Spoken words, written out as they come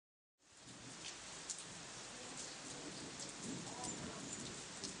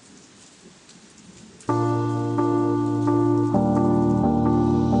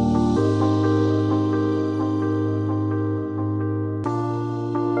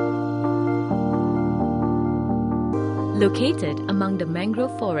Located among the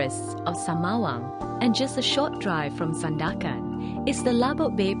mangrove forests of Samawang and just a short drive from Sandakan is the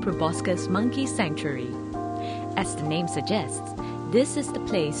Labuk Bay Proboscis Monkey Sanctuary. As the name suggests, this is the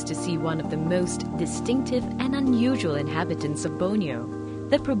place to see one of the most distinctive and unusual inhabitants of Borneo,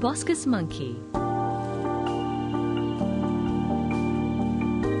 the Proboscis monkey.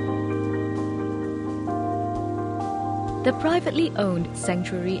 The privately owned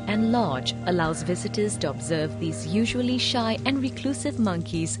sanctuary and lodge allows visitors to observe these usually shy and reclusive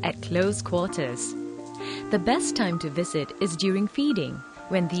monkeys at close quarters. The best time to visit is during feeding,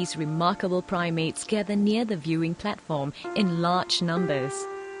 when these remarkable primates gather near the viewing platform in large numbers,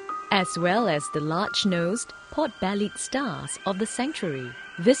 as well as the large-nosed, pot-bellied stars of the sanctuary.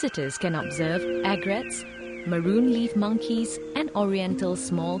 Visitors can observe egrets, maroon leaf monkeys, and oriental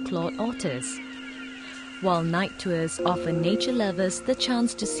small-clawed otters, while night tours offer nature lovers the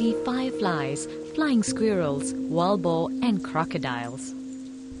chance to see fireflies, flying squirrels, wild boar, and crocodiles.